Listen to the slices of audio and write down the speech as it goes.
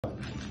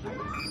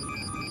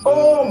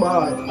Oh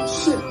my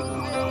shit!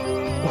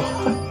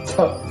 What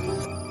the?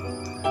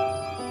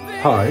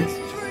 Hi,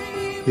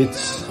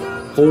 it's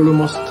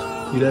almost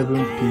 11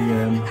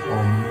 p.m.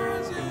 on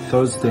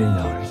Thursday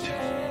night.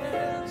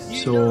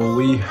 So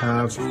we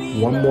have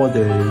one more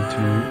day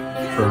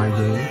to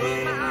Friday.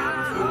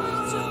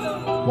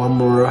 One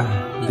more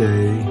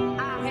day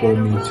for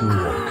me to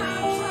work.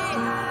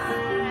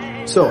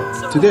 So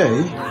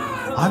today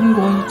I'm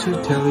going to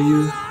tell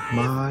you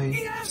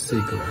my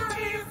secret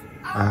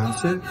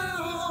as a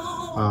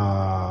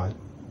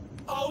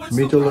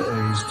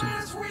middle-aged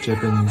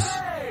Japanese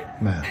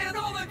man.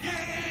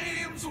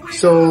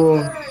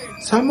 So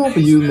some of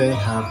you may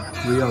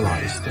have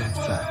realized that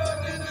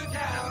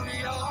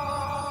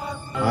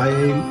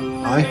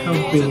I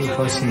have been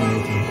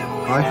fascinated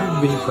by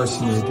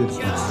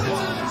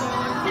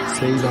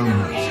Sailor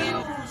Moon.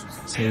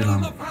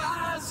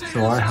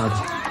 So I have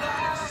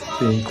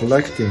been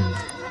collecting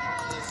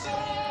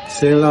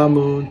Sailor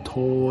Moon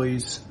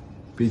toys,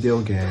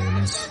 video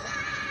games.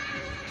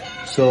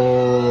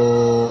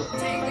 So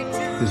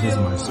this is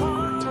my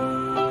secret.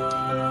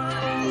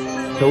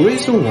 The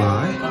reason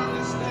why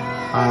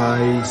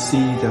I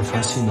see the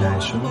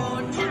fascination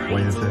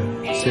with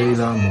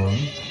Sailor Moon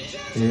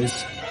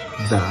is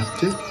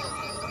that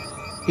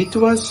it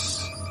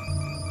was,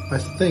 I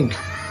think,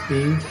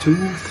 in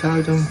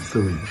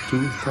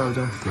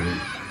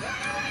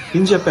 2003.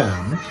 In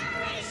Japan,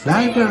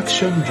 live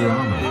action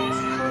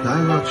drama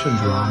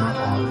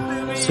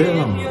of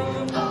Sailor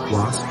Moon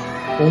was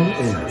on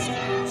air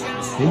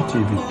in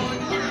TV.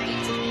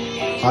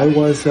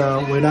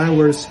 When I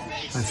was,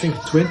 I think,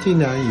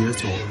 29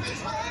 years old.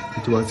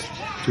 It was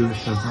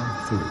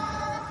 2003.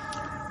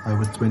 I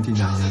was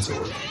 29 years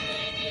old.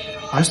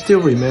 I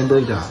still remember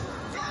that.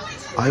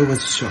 I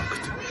was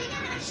shocked.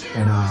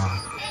 And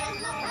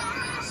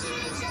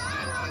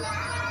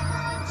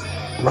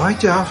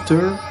right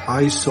after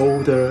I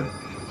saw the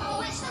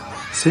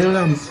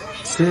Sailor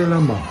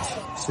Moon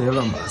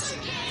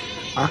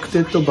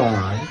acted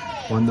by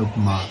one of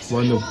my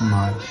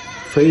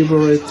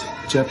favorite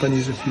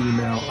Japanese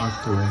female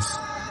actress,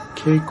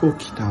 Keiko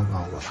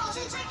Kitagawa.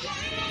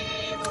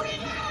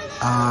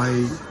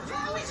 I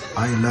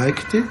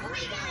liked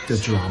the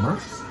drama,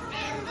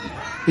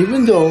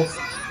 even though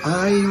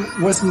I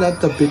was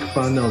not a big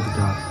fan of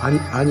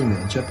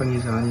the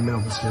Japanese anime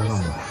of Sailor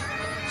Moon.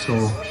 So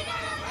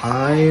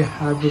I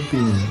have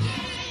been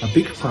a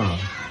big fan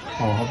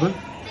of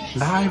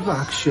live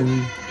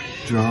action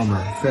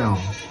drama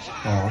film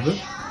of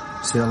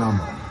Sailor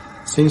Moon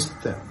since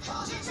then.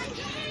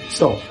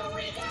 So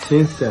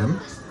since then,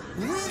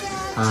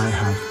 I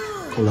have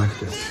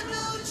collected,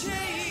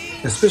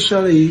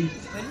 especially,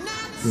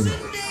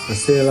 the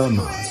Sailor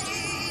Mask.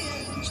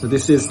 So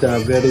this is the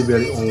very,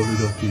 very old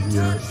figure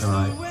that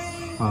I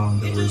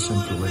found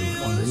recently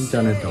on the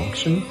internet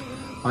auction.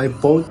 I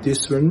bought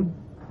this one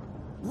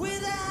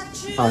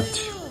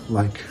at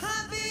like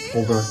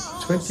over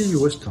 $20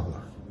 US.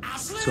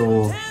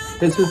 So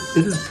it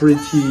is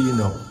pretty,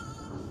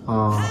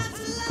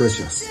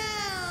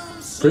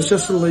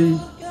 preciously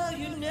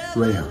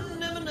rare.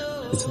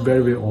 It's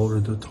very, very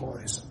old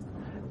toys.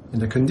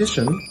 And the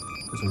condition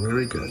is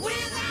very good.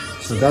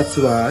 So that's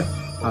why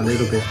a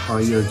little bit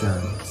higher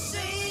than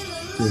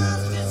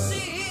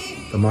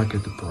the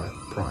market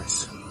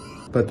price.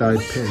 But I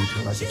paid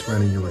like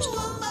 $20 US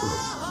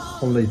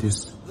for only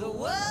this,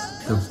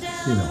 the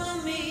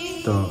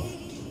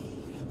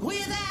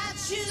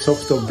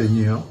soft vinyl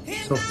video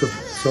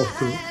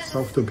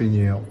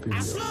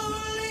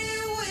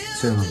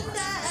Sailor Mask.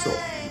 So,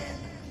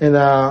 and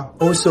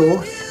also,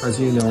 as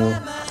you know,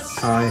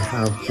 I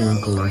have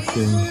been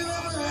collecting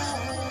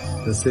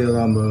the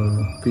Sailor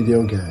Moon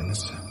video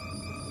games,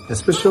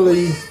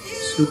 especially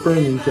Super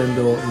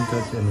Nintendo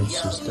Entertainment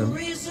System,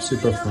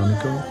 Super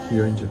Famicom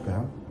here in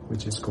Japan,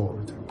 which is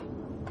called.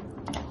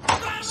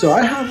 So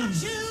I have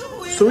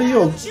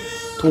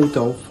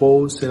total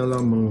 4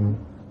 Sailor Moon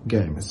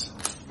games.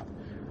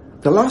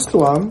 The last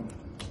one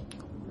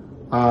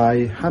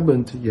I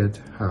haven't yet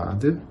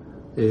had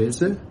is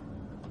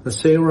the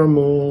Sailor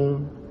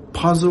Moon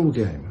puzzle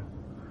game.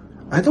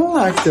 I don't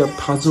like the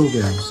puzzle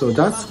game, so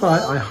that's why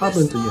I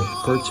haven't yet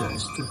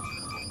purchased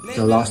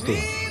the last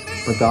one.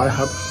 But I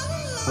have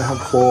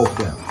 4 of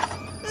them.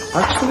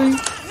 Actually,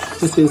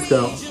 this is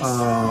the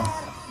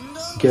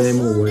game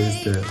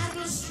with the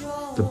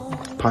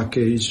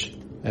package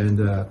and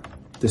the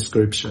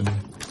description.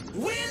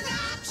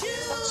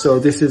 So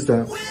this is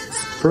the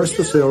first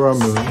Sailor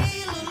Moon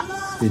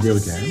video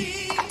game.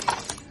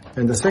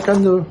 And the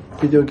second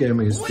video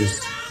game is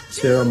this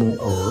Sailor Moon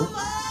All.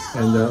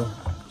 And the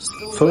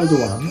third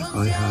one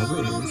I have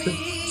is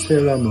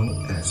Sailor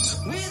Moon S.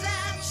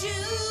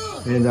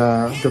 And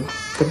the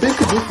big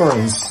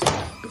difference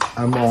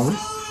among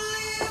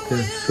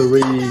the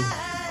 3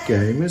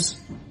 games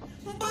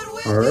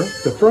are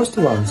the first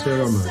one,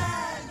 Sailor Moon.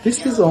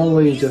 This is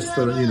only just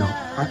a,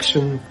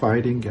 action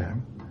fighting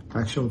game.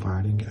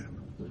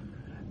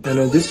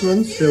 And this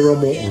one, Sailor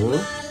Moon All,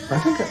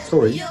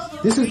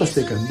 this is the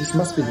second, this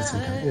must be the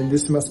second, and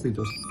this must be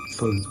the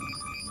third.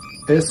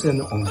 S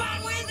and O.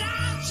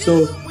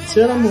 So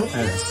Sailor Moon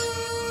S,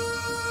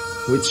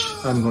 which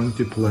I'm going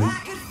to play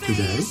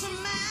today,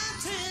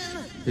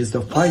 is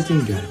the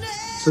fighting game.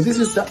 So this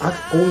is the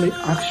only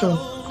action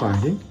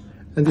fighting,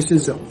 and this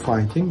is a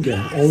fighting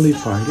game, only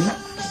fighting,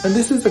 and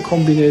this is the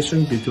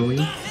combination between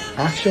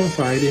action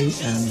fighting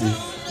and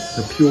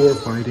the pure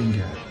fighting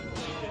game.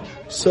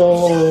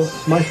 So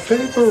my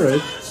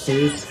favorite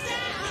is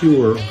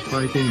pure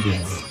fighting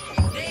game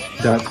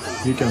that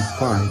you can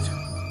fight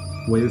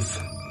with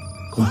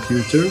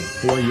computer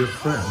or your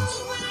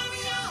friends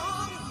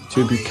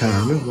to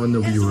become one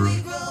of your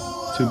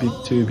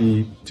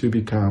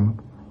become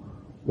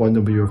one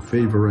of your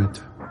favorite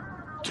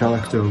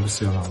character of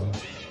Sailor Moon,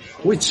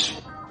 which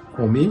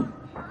for me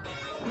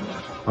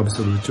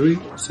absolutely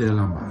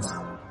Sailor Moon.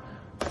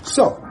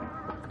 So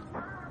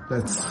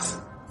let's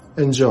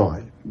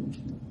enjoy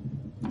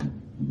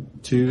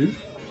to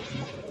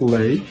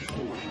play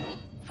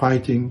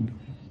fighting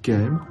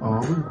game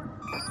of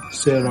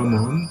Sailor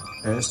Moon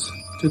S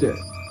today.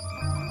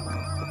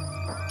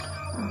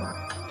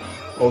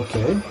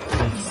 Okay,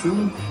 let's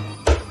see.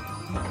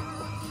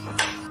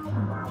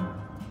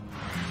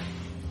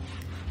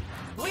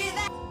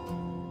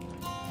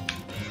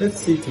 Let's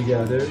see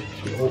together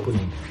the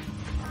opening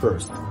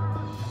first,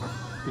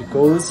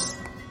 because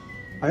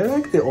I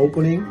like the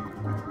opening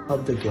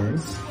of the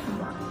games.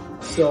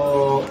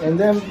 So, and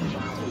then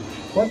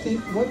what the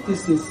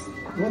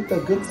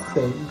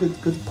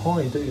good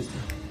point is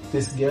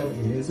this game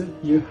is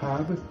you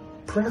have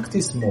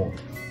practice mode.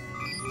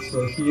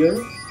 So here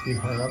you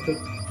have the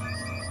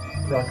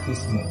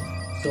practice mode.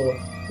 So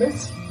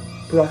let's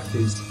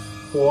practice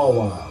for a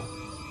while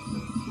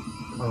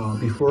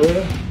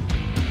before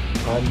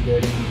I'm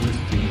getting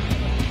used to it.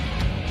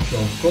 So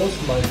of course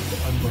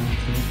I'm going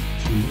to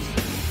choose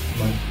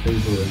my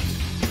favorite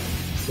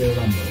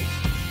Sailor Moon.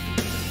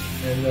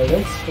 And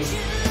let's fight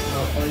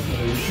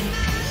with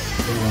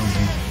Sailor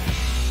Moon.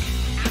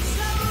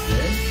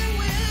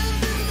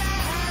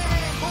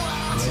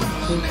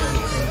 Okay.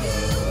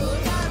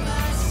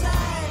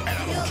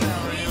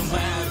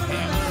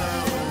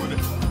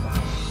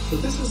 So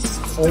this is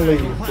only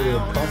for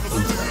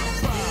practice.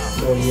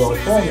 So your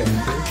opponent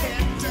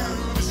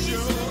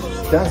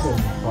doesn't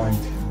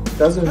fight,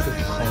 doesn't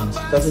punch,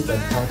 doesn't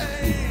attack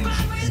you,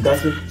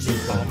 doesn't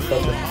defend,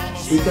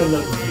 you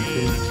cannot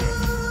defeat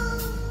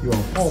your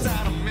opponent,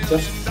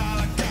 just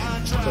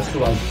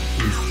like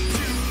this.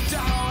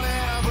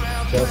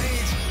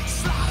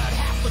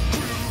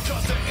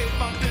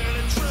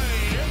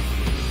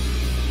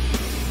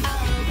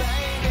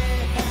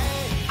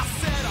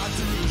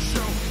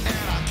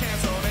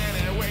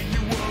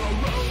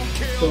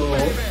 So I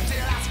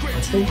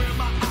think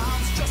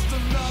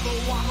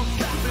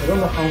I don't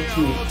know how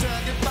to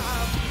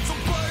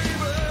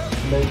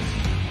make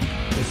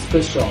it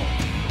special.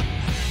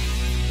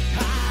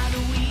 I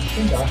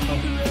think I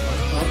have,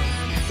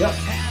 yeah.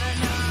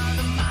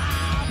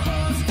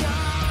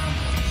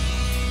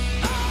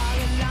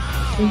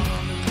 I think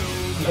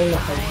I don't know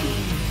how to.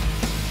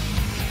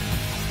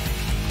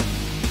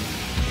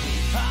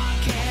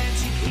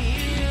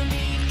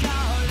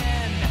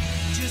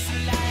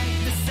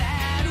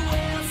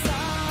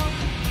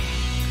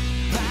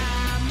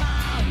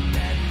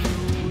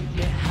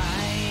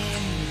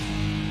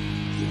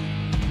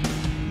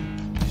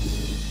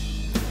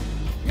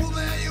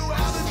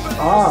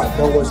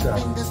 That was that.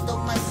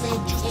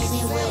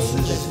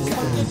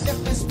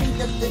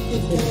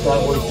 That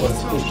was the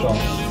special.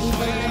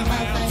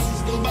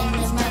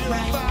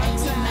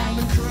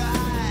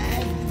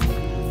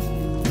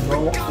 No,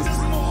 it's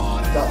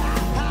that.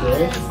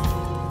 Okay.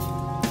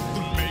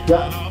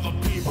 Yeah.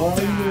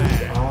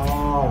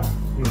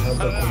 You have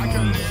the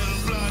command.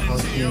 How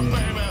to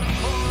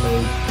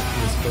make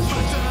this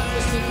special.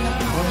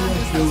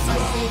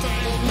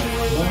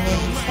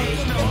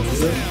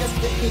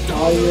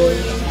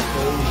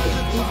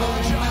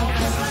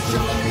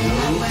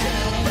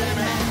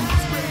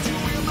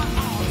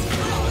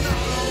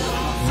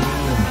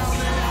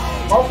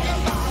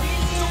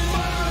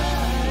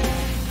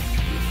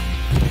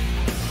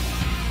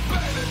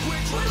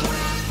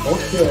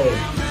 Okay.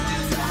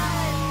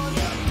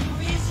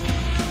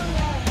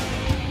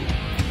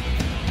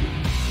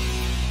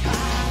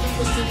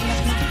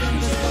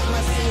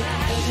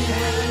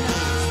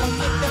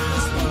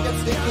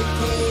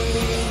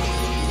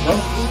 No?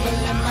 Okay.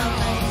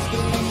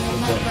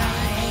 I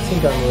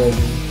think I'm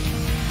ready.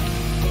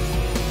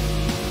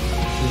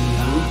 2,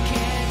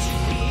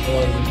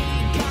 1.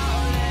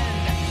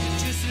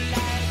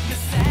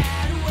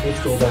 Let's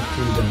go back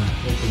to the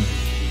opening.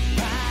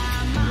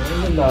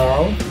 And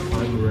now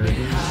I'm ready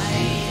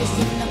to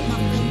the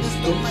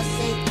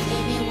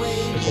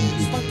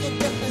computer.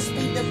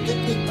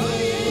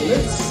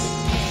 Let's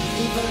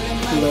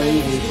play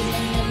with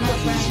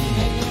the easy.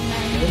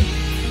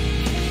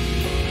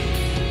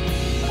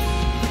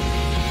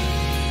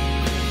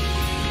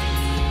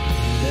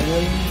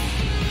 Then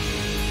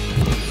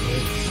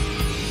let's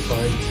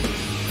fight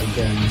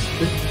against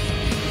the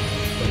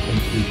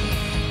computer.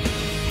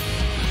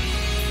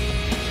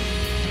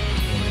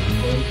 And I'm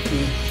going to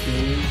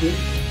Kid,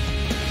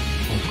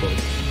 of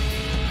course,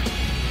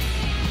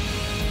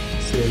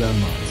 Sailor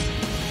Mars.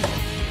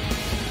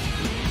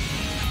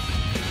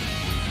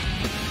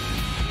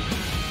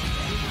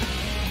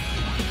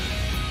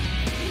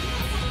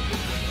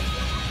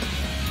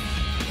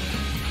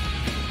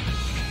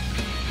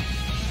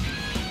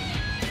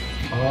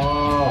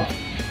 Ah,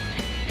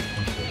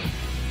 okay.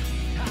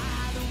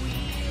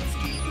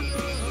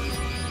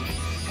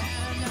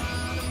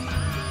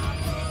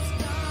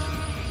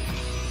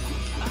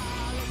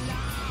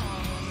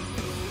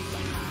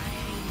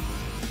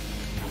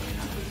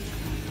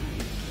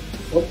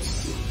 Oops.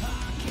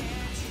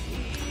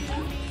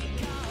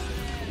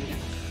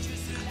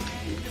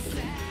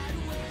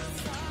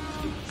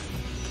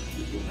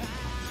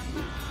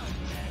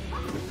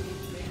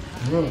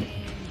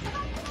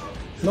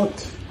 Not.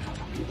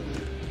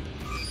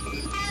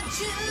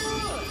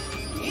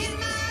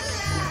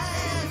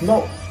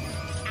 No.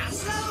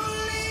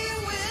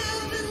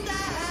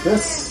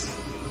 Yes.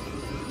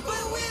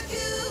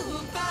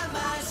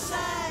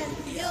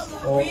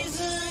 Oh.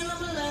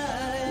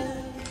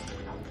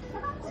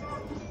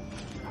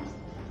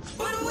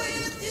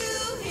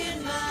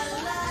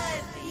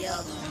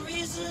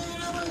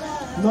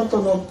 No,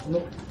 no, no, no.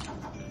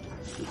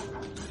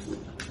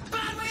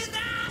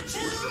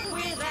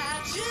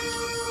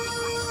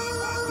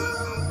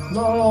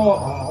 No.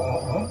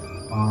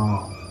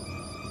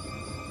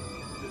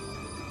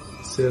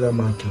 Sailor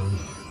Mercury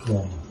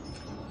won.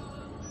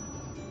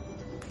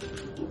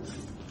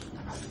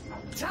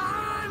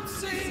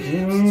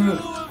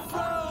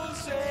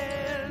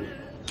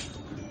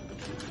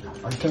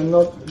 I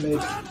cannot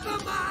make.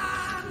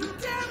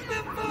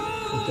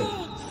 Okay.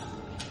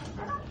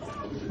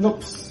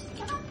 Nope.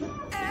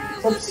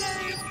 Oops.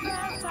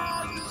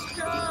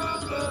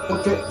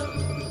 Okay.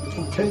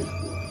 Okay.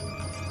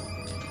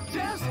 I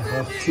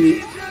have to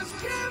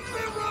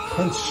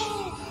punch.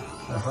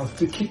 I have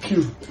to kick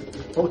you.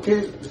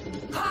 Okay.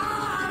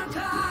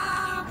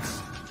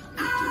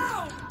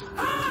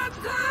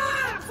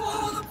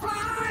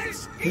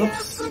 Nope.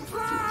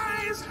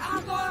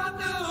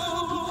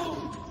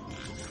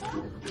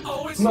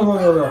 No, no,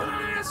 no, no.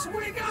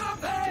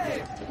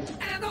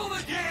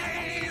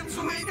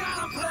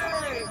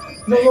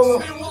 No, no, no.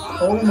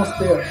 Almost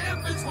there.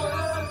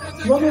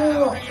 No, no, no,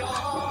 no.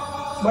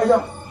 My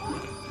God.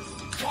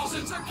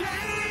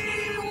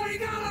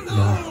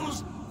 No.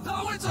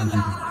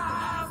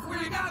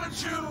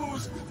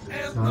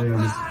 I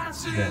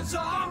understand. And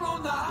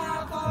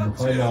the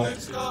final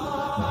match.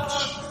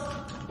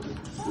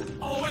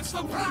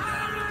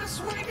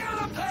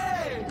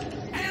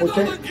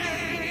 Okay.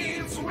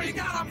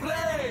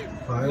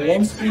 I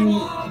want to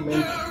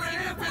make.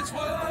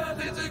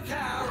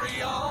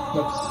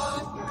 Oops.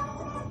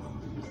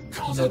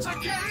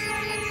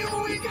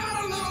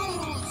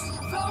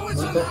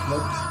 Not.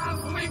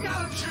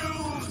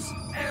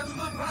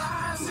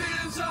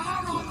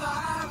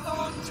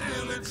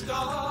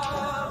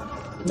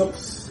 Nope.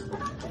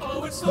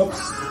 Nope.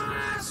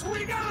 We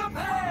gotta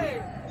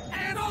pay,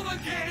 and all the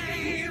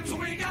games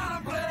we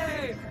gotta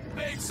play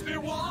makes me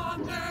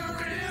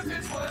wonder if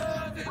it's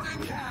worth it to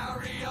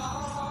carry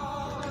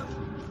on.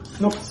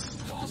 Nope.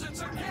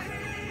 It's a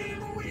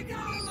game we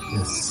gotta lose.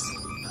 Yes.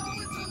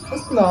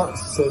 It's not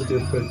so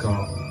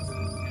difficult.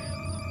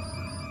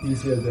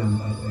 Easier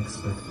than I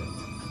expected.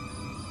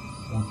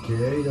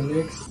 Okay, the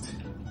next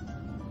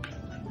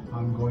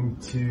I'm going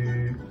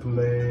to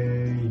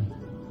play.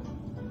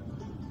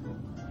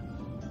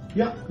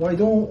 Yeah, why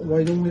don't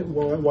I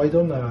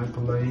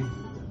play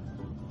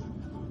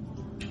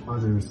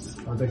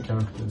other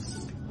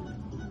characters?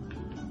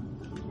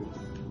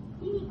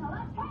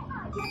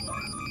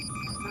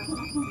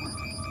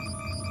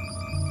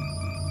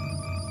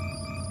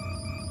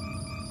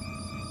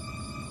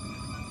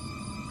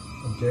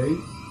 Okay,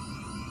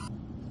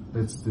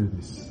 let's do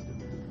this.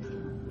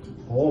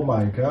 Oh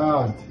my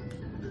God,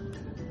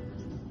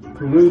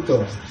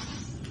 Pluto.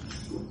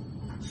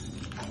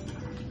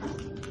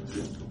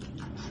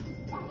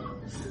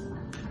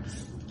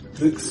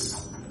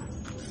 Looks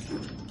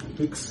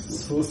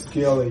so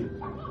scary.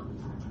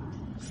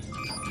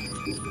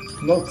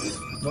 Not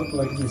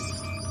like this.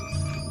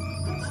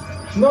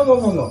 No.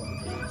 Oh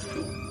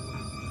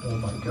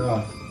my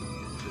God.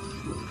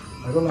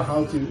 I don't know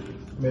how to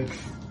make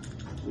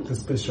the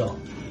special.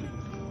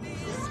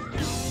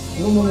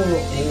 No. Oh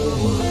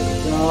my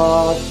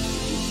God.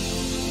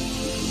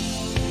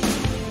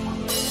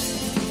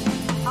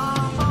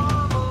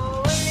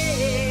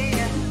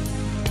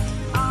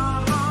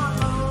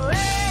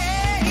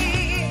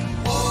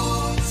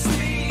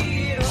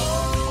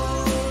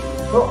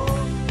 Oh,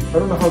 I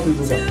don't know how to do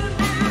that.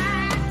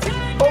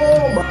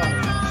 Oh my!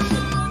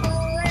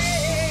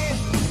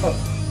 Oh.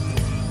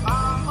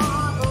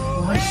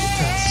 What the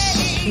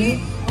shit?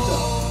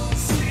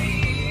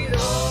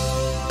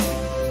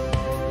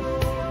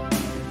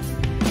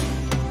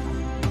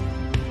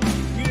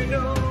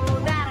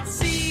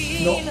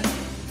 No.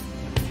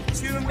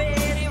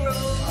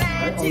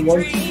 I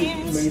want to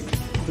make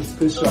the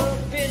special. I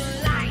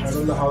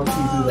don't know how to do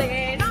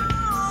that.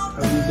 I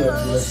need a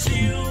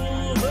lesson.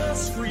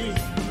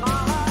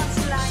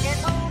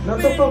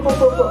 like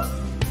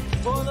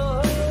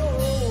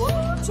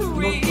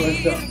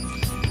that.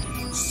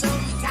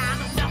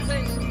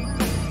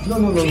 No.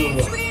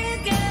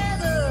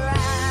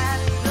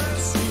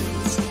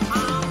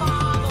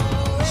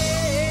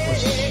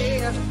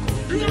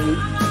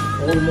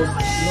 Almost.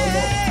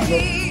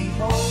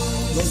 No.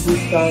 Not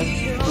this time,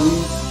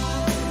 please.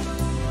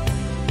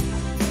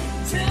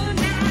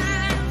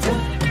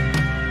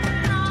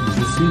 Did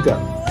you see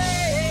that?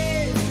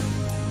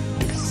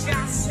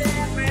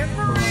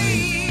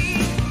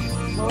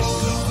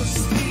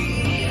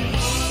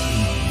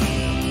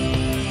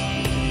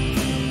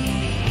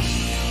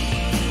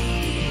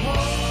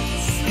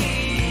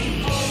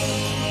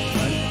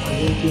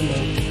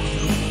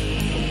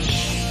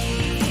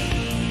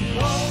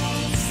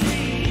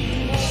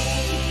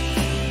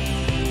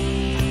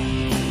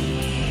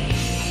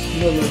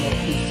 No,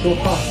 it's so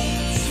fast.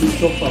 She's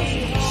so fast.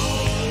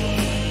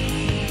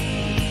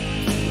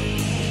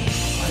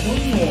 I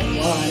don't know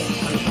why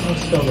I can't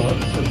show her,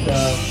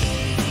 but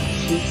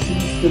she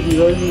seems to be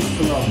very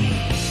strong.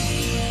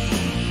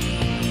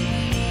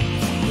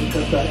 Look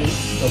at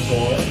the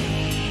boy.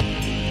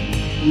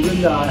 Even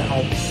though I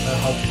have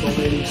so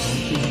many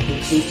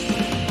pictures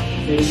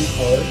getting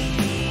her,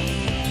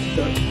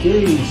 the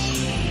gaze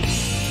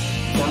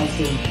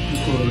doesn't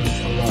equate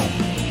a lot.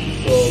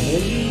 So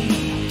maybe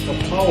the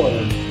power,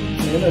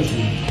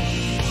 energy.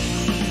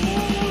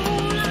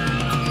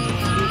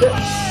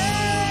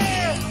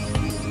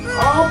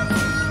 Up.